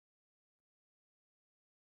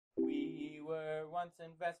We were once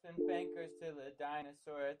investment bankers till a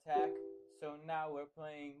dinosaur attack. So now we're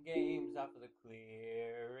playing games off of the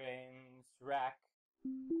clearance rack.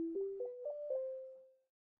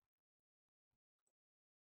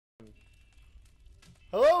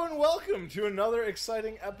 Hello and welcome to another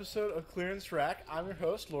exciting episode of Clearance Rack. I'm your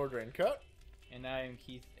host, LordRainCoat. And I am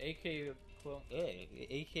Keith, a.k.a.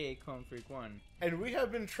 Clone Freak 1. And we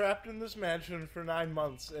have been trapped in this mansion for 9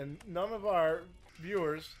 months, and none of our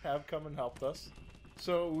viewers have come and helped us.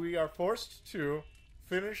 So we are forced to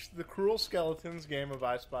finish the Cruel Skeletons game of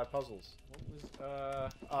I Spy Puzzles. Keep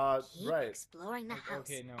right. exploring the house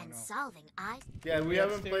and solving Yeah, we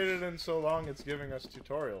haven't upstairs? played it in so long, it's giving us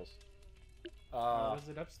tutorials. Was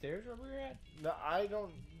it upstairs where we were at? No, I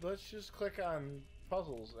don't. Let's just click on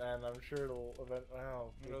puzzles, and I'm sure it'll event.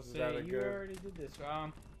 Oh, It'll is say that a you good? already did this. We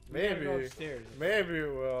gotta Maybe. go upstairs. Maybe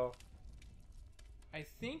it will. I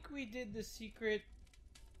think we did the secret.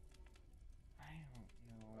 I don't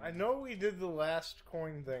know. I know we did the last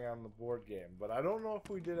coin thing on the board game, but I don't know if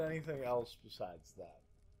we did anything else besides that.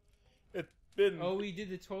 It's been. Oh, we did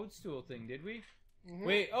the toadstool thing, did we? Mhm.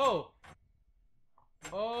 Wait. Oh.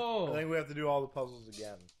 I think we have to do all the puzzles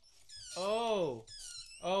again. Oh,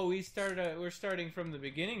 we're starting from the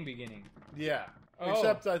beginning. Yeah. Oh.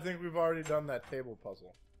 Except I think we've already done that table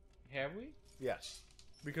puzzle. Have we? Yes.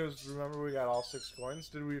 Because remember we got all 6 coins?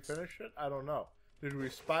 Did we finish it? I don't know. Did we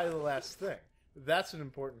spy the last thing? That's an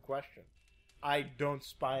important question. I don't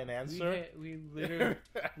spy an answer. We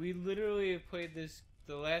literally played this.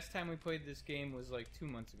 The last time we played this game was like 2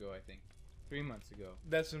 months ago, I think. 3 months ago.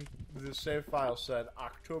 That's in the save file said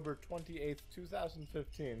October 28th,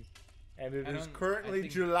 2015, and it is currently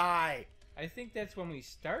July. I think that's when we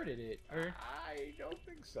started it. Or I don't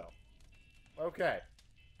think so. Okay,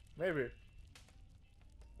 maybe.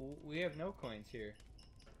 we have no coins here.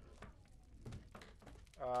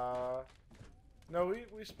 No,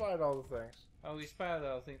 we spied all the things. Oh, we spied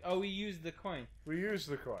all things. Oh, we used the coin. We used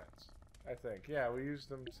the coins, I think. Yeah, we used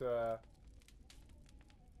them to.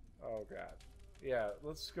 Oh god. Yeah,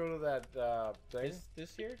 let's go to that thing.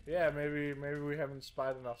 This here? Yeah, maybe we haven't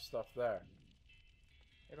spied enough stuff there.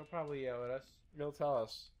 It'll probably yell at us. It'll tell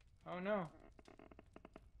us. Oh no.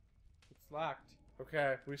 It's locked.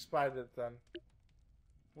 Okay, we spied it then.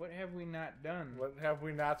 What have we not done? What have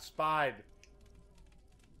we not spied?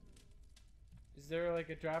 Is there like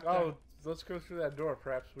a drop down? Oh, let's go through that door.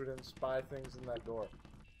 Perhaps we didn't spy things in that door.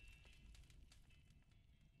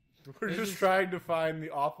 We're just trying to find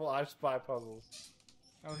the awful I Spy puzzles.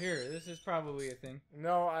 Oh, here. This is probably a thing.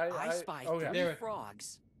 No, I spy oh, yeah. 3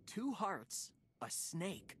 frogs, 2 hearts, a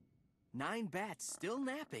snake, 9 bats still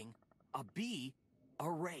napping, a bee, a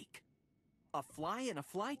rake, a fly in a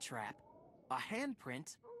fly trap, a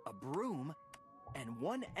handprint, a broom, and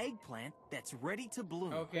 1 eggplant that's ready to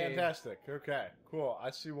bloom. Okay. Fantastic. Okay, cool.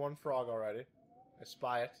 I see 1 frog already. I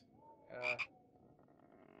spy it.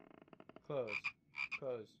 Close.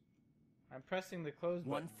 Close. I'm pressing the close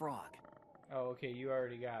button. 1 frog. Oh, okay, you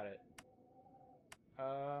already got it.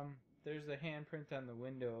 There's a handprint on the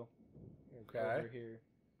window. Okay. Over here.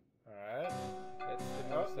 Alright. That's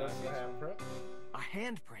the Oh, most that's the obvious. handprint. A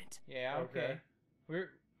handprint. Yeah, okay. Okay.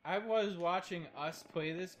 I was watching us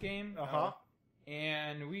play this game. Uh-huh.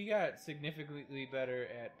 And we got significantly better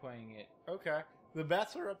at playing it. Okay. The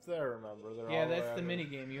bats are up there, remember? They're Yeah, all the that's way the under. mini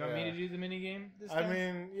game. You want me to do the mini game this I time?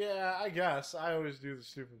 mean, yeah, I guess. I always do the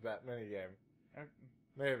stupid bat mini game.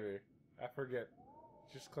 Maybe. I forget.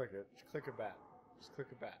 Just click it. Just click a bat. Just click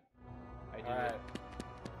a bat. I did Alright.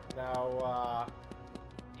 it. Now,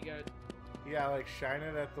 You gotta... yeah, like, shine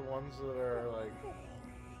it at the ones that are, like,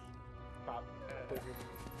 pop.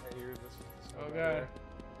 I hear this. Oh, right God. here.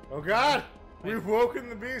 Oh, God! We've woken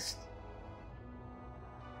the beast!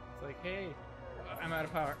 It's like, hey, I'm out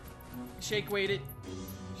of power. Shake weighted.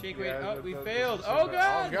 Shake Yeah, weighted. Oh, that- we that failed. doesn't seem Oh, bad.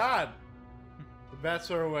 God! Oh, God! The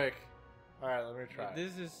bats are awake. Alright, let me try.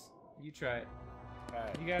 This is... You try it.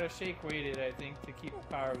 Alright. You gotta shake weighted, I think, to keep the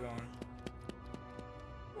power going.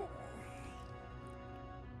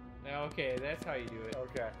 Now, okay, that's how you do it.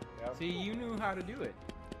 Okay. Yep. See, you knew how to do it.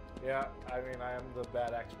 Yeah, I mean, I am the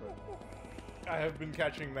bat expert. I have been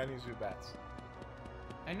catching many Zubats.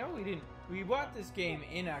 I know we didn't... We bought this game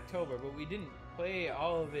in October, but we didn't play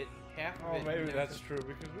all of it, half of Oh, it. maybe in that's October.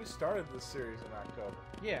 true, because we started this series in October.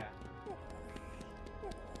 Yeah.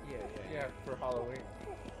 Yeah, for Halloween.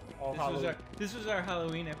 All This was our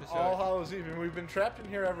Halloween episode. All Hallows Eve, and we've been trapped in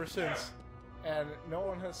here ever since, and no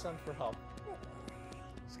one has sent for help.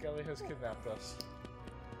 Skelly has kidnapped us.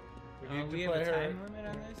 We need to we have play a her. time limit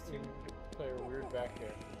on this, We too? need to play her weird back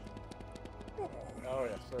here. Oh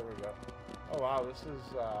yes, there we go. Oh wow, this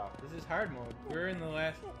is hard mode. We're in the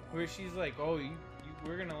last where she's like, "Oh,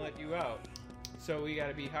 we're gonna let you out, so we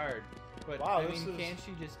gotta be hard." But wow, I mean, can't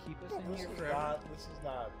she just keep us in here forever? This is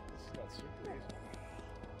not super easy.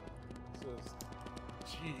 This is,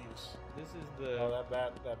 jeez. This is the. Oh,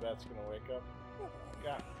 that bat's gonna wake up.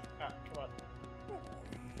 God, come on.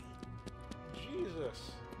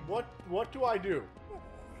 Jesus, what do I do?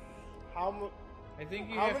 I think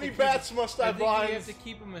you how have many to bats must I blind? You have to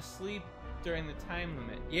keep them asleep during the time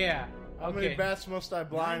limit. Yeah. How many bats must I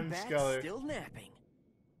blind, Skelly? Still napping.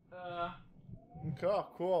 Okay,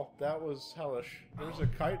 cool. That was hellish. There's a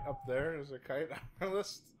kite up there. There's a kite on my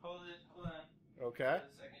list. Hold on. Okay. Hold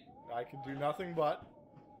a second. I can do nothing but.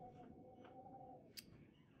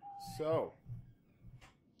 So.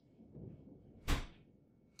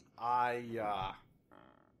 I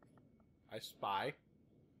spy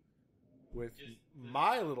with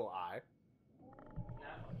my little eye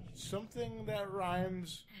something that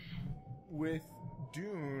rhymes with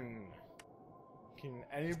Dune. Can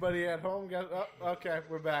anybody at home get... Oh, okay,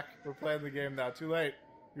 we're back. We're playing the game now. Too late.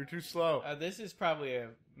 You're too slow. This is probably a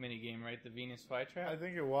mini game, right? The Venus flytrap? I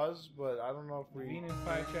think it was, but I don't know if we... Venus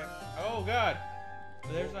flytrap. Oh, God.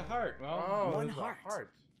 There's a heart. Well, one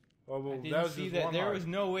heart. Well, I didn't see that. There was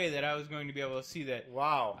no way that I was going to be able to see that.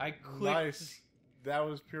 Wow. I clicked. Nice. That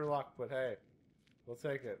was pure luck, but hey, we'll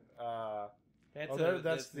take it. That's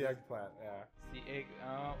the eggplant. Yeah. It's the egg.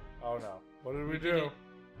 Oh. Oh no. What did we do?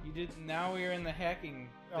 You did. Now we're in the hacking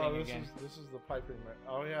thing again. This is the piping.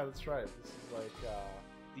 Oh yeah, that's right. This is like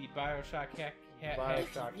the Bioshock hack.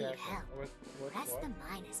 Bioshock hack. Press the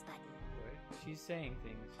minus button. Wait. She's saying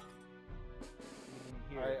things.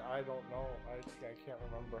 I don't know. I can't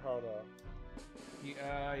remember how to. You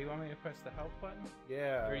want me to press the help button?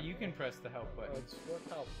 Yeah. Or you can press the help button. What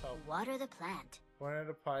help? Water the plant. Point at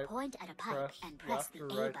a pipe. Point at a pipe and press the A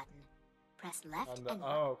button. Press left and right.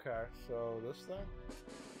 Oh, okay. So this thing?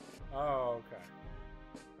 Oh, okay.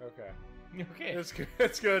 Okay. Okay. It's good.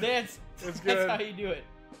 It's good. That's good. That's how you do it.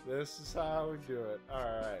 This is how we do it.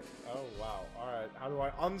 Alright. Oh, wow. Alright. How do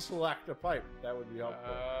I unselect a pipe? That would be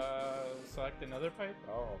helpful. Select another pipe?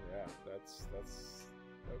 Oh, yeah. That's...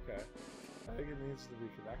 Okay. I think it needs to be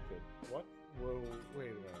connected. What? Whoa, wait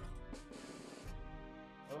a minute.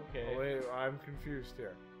 Okay. Oh, wait, I'm confused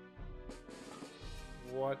here.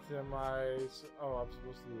 What am I... Oh, I'm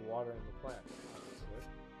supposed to be watering the plant, obviously.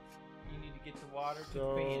 You need to get the water to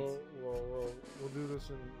the beans. We'll do this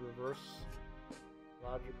in reverse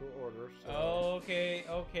logical order. So. Okay.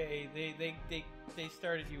 They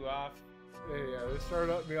started you off. Yeah, they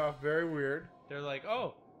started me off very weird. They're like,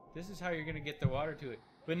 oh, this is how you're going to get the water to it.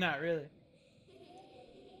 But not really.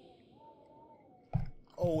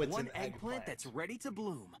 Oh, it's one an eggplant that's ready to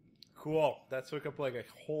bloom. Cool. That took up like a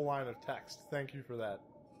whole line of text. Thank you for that,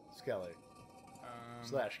 Skelly.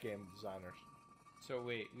 / game designers. So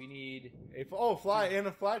wait, we need fly in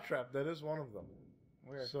a fly trap. That is one of them.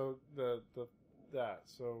 Where? So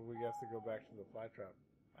So we have to go back to the fly trap.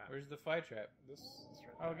 Where's the fly trap? This is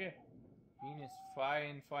right there. Okay. Venus fly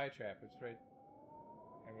in fly trap. It's right.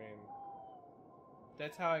 I mean,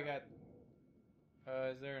 that's how I got.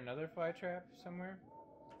 Is there another fly trap somewhere?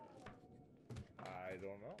 I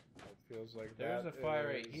don't know. It feels like there's a fly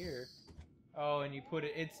right here. Oh, and you put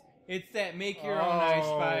it. It's that make your own I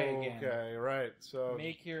spy again. Okay, right. So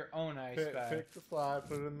make your own I spy. Pick the fly,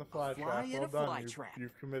 put it in the fly trap. Well done.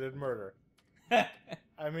 You've committed murder.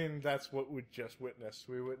 I mean, that's what we just witnessed.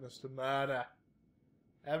 We witnessed a murder.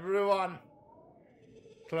 Everyone,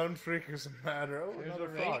 Clone Freak is a murderer. Oh, there's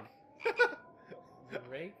another a frog.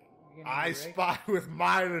 Rake. I spy with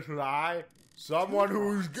my little eye someone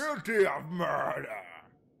who's guilty of murder.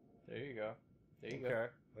 There you go. Okay,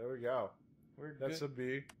 there we go. That's good. a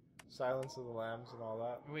bee. Silence of the Lambs and all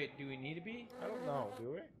that. Wait, do we need a bee? I don't know.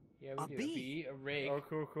 Do we? Yeah, we do. A bee, a rake. Oh,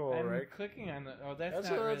 cool. I'm rake. Clicking on the. Oh, that's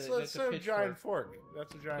not really. That's a giant fork.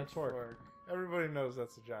 That's a giant pitchfork. fork. Everybody knows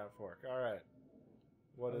that's a giant fork. All right.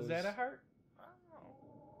 What is that? A heart? I don't know.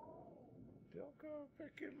 Don't go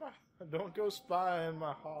picking my. Don't go spying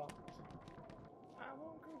my heart. I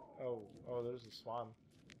won't go. Oh, there's a swan.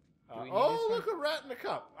 Look, a rat in a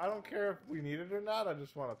cup. I don't care if we need it or not. I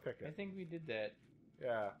just want to pick it. I think we did that.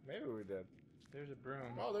 Yeah, maybe we did. There's a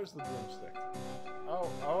broom. Oh, there's the broomstick.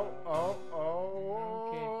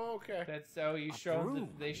 Okay. That's how you showed.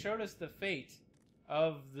 They showed us the fate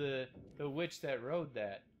of the witch that rode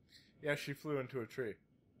that. Yeah, she flew into a tree,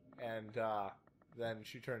 and then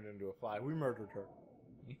she turned into a fly. We murdered her.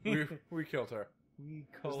 we killed her.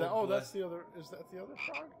 That's the other. Is that the other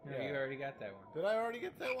frog? No, you already got that one. Did I already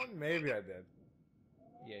get that one? Maybe I did.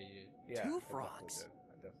 Yeah, you did. Yeah, 2 frogs.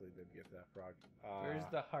 I definitely did get that frog. Where's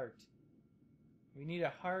the heart? We need a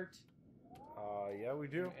heart Yeah, we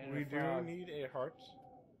do. And We a do frog. need a heart.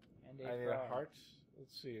 and I a need frog. a heart.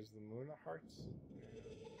 Let's see, is the moon a heart?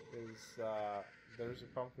 There's a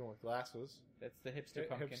pumpkin with glasses. That's the hipster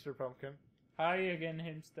pumpkin. Hipster pumpkin. Hi again,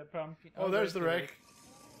 hipster pumpkin. Oh, there's the rake.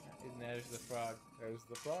 And there's the frog. There's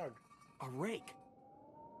the frog. A rake.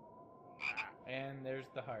 And there's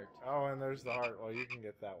the heart. Oh, and there's the heart. Well, you can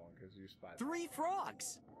get that one because you spied. 3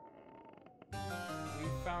 frogs. We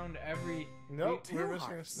found every... Nope, two we're missing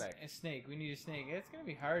a hearts. snake. A snake. We need a snake. It's gonna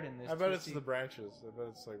be hard in this. I bet it's twisty- the branches. I bet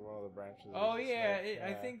it's like one of the branches. Oh of the yeah, snake.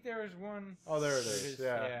 I think there was one. Oh, there it is.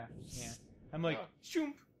 Yeah. Yeah. I'm like, Oh.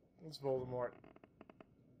 shoomp. It's Voldemort.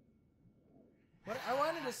 What I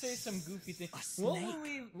wanted to say some goofy thing. A What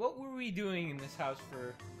snake. were we doing in this house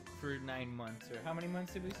for 9 months, or how many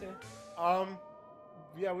months did we say?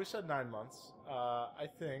 Yeah, we said 9 months. I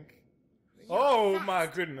think. Oh fast. my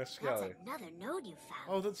goodness, That's Skelly. another node you found.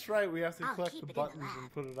 Oh, that's right. We have to I'll collect keep the it in the buttons and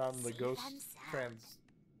lab. put it on the See ghost them sound.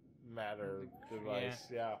 transmatter device.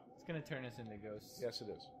 Yeah. It's gonna turn us into ghosts. Yes, it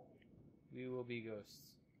is. We will be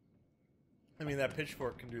ghosts. I mean, that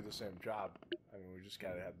pitchfork can do the same job. I mean, we just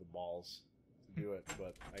gotta have the balls to do it.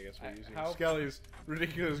 But I guess we're using how- Skelly's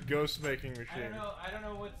ridiculous ghost-making I machine. don't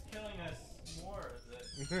know what's killing us more.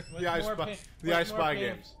 The I Spy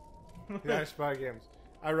games. The I Spy games.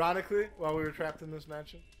 Ironically, while we were trapped in this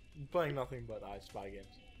mansion, playing nothing but I Spy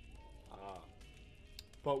games.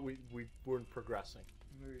 But we weren't progressing.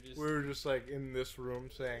 We were just like in this room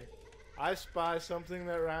saying, I spy something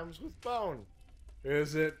that rhymes with bone.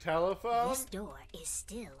 Is it telephone? This door is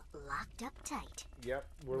still locked up tight. Yep,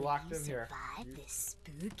 we're Will locked you in here. survive this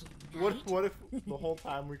spooky night? What if the whole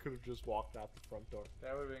time we could have just walked out the front door?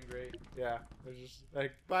 That would have been great. Yeah, it's just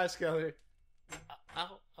like, bye, Skelly.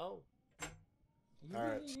 Oh. You All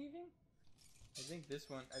really right. leaving? I think this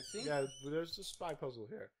one. I think Yeah, there's a spy puzzle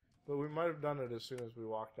here. But we might have done it as soon as we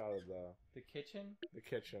walked out of the kitchen. the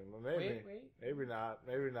kitchen. Well, maybe. Wait. Maybe not.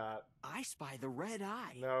 Maybe not. I spy the red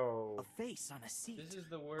eye. No. A face on a seat. This is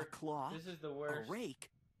the a worst. claw. This is the A worst.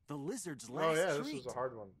 rake. The lizard's Oh, last yeah, treat. this was a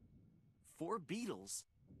hard one. 4 beetles.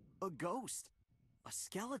 A ghost. A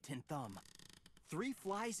skeleton thumb. 3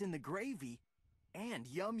 flies in the gravy. And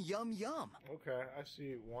yum, yum, yum. Okay, I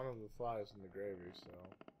see one of the flies in the gravy, so...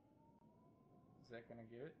 Is that gonna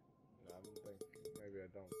give it? I don't think... Maybe I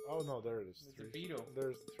don't. Oh, no, there it is. It's a beetle.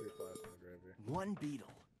 There's the 3 flies in the gravy. 1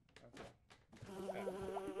 beetle. Okay.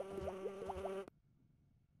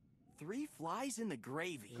 3 flies in the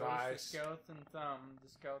gravy. No. Nice. The skeleton thumb. The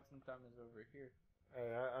skeleton thumb is over here.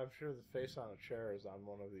 I'm sure the face on a chair is on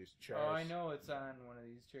one of these chairs. Oh, I know it's on one of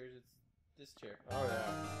these chairs. It's this chair. Oh,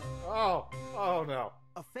 yeah. Oh, no.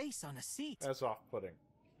 A face on a seat. That's off-putting.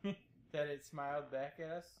 That it smiled back at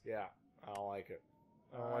us. Yeah, I don't like it.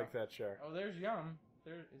 I don't like that chair. Oh, there's Yum.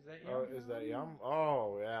 Is that Yum? Oh, is that yum?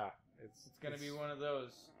 Oh, yeah. It's gonna be one of those.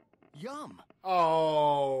 Yum.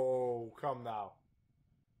 Oh, come now.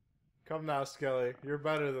 Come now, Skelly. You're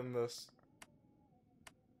better than this.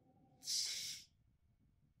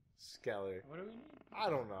 Skelly. What do we need? I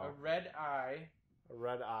don't know. A red eye. A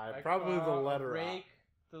red eye. a Probably claw, the letter a I. rake.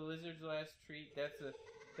 The lizard's last treat. That's a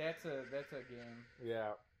game.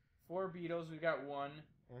 Yeah. 4 beetles. We got 1.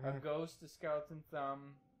 A Mhm. ghost. A skeleton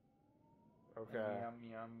thumb. Okay. And yum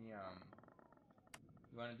yum yum.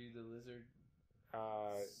 You want to do the lizard?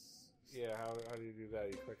 Yeah, how do you do that?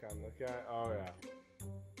 You click on the guy? Oh, yeah.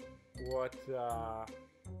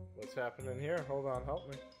 What's happening here? Hold on, help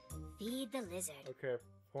me. Feed the lizard. Okay,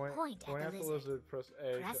 point at the lizard, press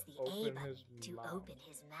A Press to the A open button his to mouth. open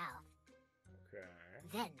his mouth. Okay.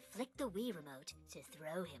 Then flick the Wii remote to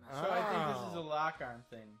throw him So off. I think this is a Oh. lock-on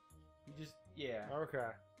thing. You just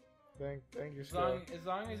Okay. Thank you, As Skelly.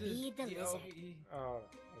 long as his Feed the lizard. Oh,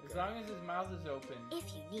 as okay. long as his mouth is open,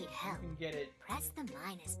 If you need you help, can get it. press the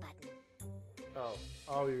minus button.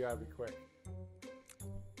 Oh, you gotta be quick.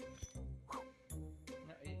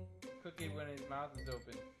 Cook it when his mouth is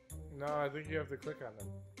open. No, I think you have to click on them.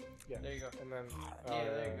 Yeah. There you go. And then. Yeah,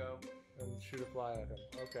 there you go. And shoot a fly at him.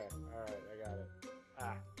 Okay. Alright, I got it.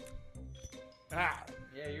 Ah!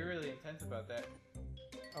 Yeah, you're really intense about that.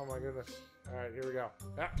 Oh my goodness. Alright, here we go.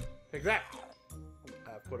 Take that!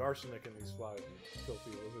 I put arsenic in these flies, you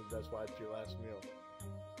filthy lizard. That's why it's your last meal.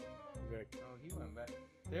 Okay. Oh, he went back.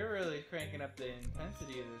 They're really cranking up the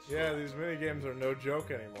intensity of this. Yeah, shit. these mini games are no joke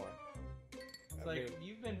anymore. It's like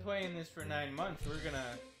you've been playing this for 9 months. We're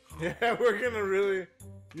gonna. Yeah, we're gonna really.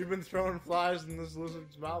 You've been throwing flies in this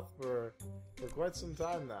lizard's mouth for quite some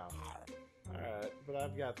time now. Alright, but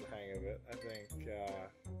I've got the hang of it. I think,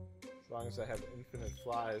 as long as I have infinite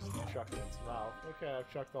flies to chuck in its mouth. Okay, I've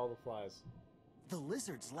chucked all the flies. The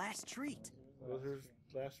lizard's last treat.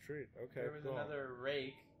 last treat. Okay, There was cool. another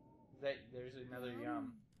rake. There's another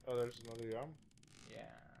yum. Oh, there's another yum? Yeah,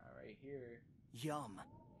 right here. Yum.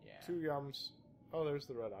 Yeah. 2 yums. Oh, there's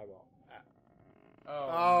the red eyeball. Oh,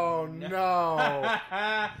 Oh no!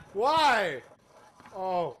 Why?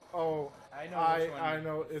 Oh. I know which one. I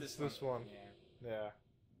know it's this one. Yeah. Yeah.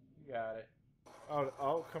 You got it.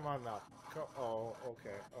 Oh, come on now. Oh,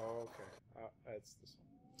 okay. Oh, okay. It's this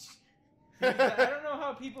one. I don't know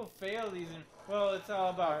how people fail these. Well, it's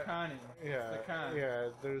all about conning. Yeah. It's the con. Yeah.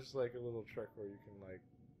 There's like a little trick where you can like,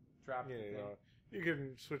 Drop the you thing. know, you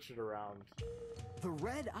can switch it around. The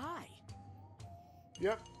red eye.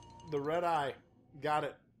 Yep. The red eye. Got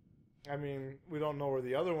it. I mean, we don't know where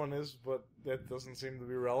the other one is, but that doesn't seem to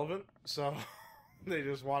be relevant. So they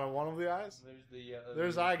just wanted one of the eyes. There's the.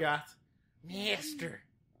 There's I got.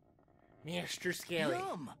 Master Skelly.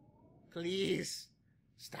 Yum. Please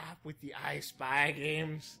stop with the I Spy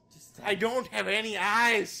games. Just I don't have any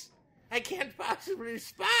eyes. I can't possibly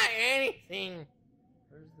spy anything.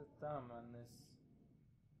 Where's the thumb on this?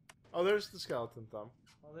 Oh, there's the skeleton thumb.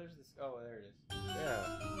 Oh, there's this. Oh, there it is.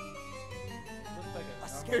 Yeah. It looks like a.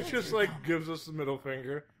 skeleton. It just like gives us the middle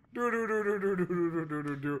finger.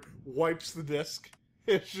 Do. Wipes the disc.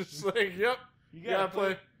 It's just like, yep. You Gotta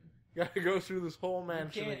play. Gotta go through this whole You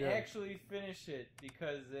mansion can't again. actually finish it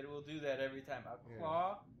because it will do that every time. A Yeah.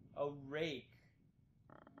 claw, a rake,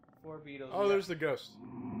 4 beetles. Oh, there's the ghost.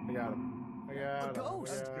 I got him. I got him.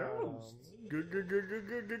 ghost. I got A him. ghost.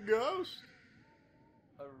 Good ghost.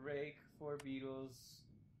 a rake, 4 beetles.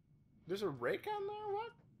 There's a rake on there?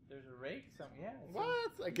 What? There's a rake. Yeah. it's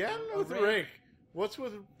What? Again a with the rake. rake? What's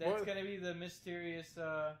with That's what? gonna be the mysterious.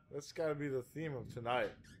 That's got to be the theme of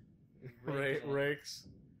tonight. Rake in it. Rakes.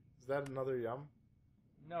 Is that another yum?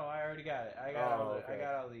 No, I already got it. I got all the. okay. I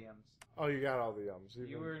got all the yums. Oh, you got all the yums. You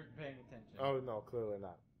even- weren't paying attention. Oh no, clearly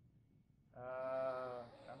not.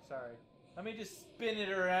 I'm sorry. Let me just spin it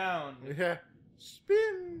around. Yeah.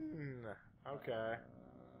 Spin. Okay.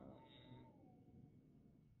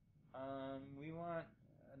 We want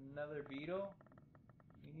another beetle.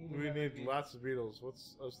 We another need beetle. lots of beetles.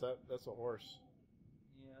 What's that? That's a horse.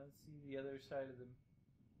 Yeah, let's see the other side of the.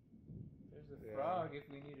 There's a Yeah. frog if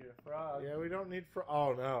we needed a frog. Yeah, we don't need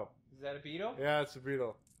Oh no. Is that a beetle? Yeah, it's a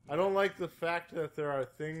beetle. I don't like the fact that there are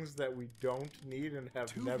things that we don't need and have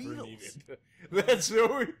 2 never beetles. needed. That's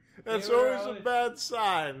always They were a always- bad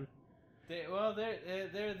sign.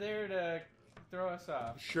 They're there to throw us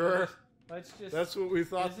off. Sure. Let's just. That's what we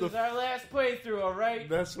thought. This is our last playthrough, all right?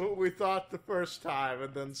 That's what we thought the first time,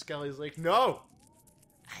 and then Skelly's like, "No,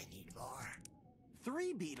 I need more.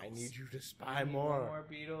 3 beetles. I need you to We spy need more." One more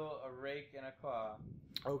beetle, a rake, and a claw.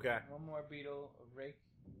 Okay, One more beetle, a rake,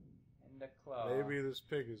 and a claw. maybe this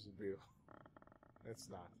pig is a beetle. It's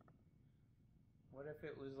not. What if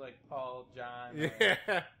it was like Paul, John?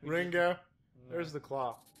 Yeah, we Ringo. Yeah. There's the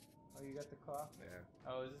claw. Oh, you got the claw? Yeah.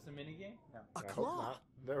 Oh, is this a mini game? No. A I hope claw. not.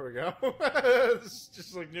 There we go. It's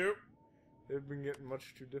just like nope. They've been getting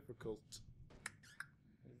much too difficult.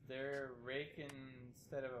 Is there a rake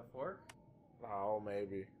instead of a fork? Oh,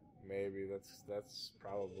 maybe. That's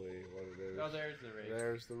probably what it is. Oh, there's the rake.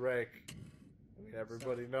 There's the rake. I mean,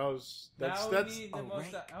 everybody knows Now that's we need the a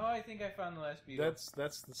most. rake. Oh, I think I found the last beetle.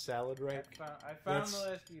 that's the salad rake. I found That's- the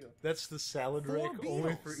last beetle. That's the salad 4 rake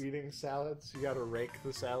only for beetles. eating salads. You gotta rake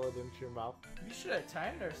the salad into your mouth. We should have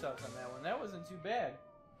timed ourselves on that one. That wasn't too bad.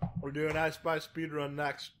 We're doing I Spy speedrun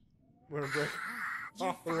next. We're gonna break You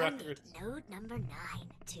all the found records. it. Node number 9.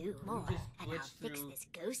 2 more, just and I'll glitched fix through this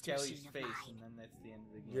ghost Skelly's machine of face, mine. and then that's the end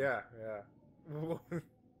of the game. Yeah.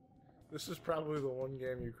 This is probably the one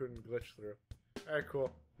game you couldn't glitch through. Alright, cool.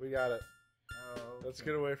 We got it. Oh, Let's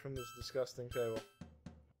okay. get away from this disgusting table.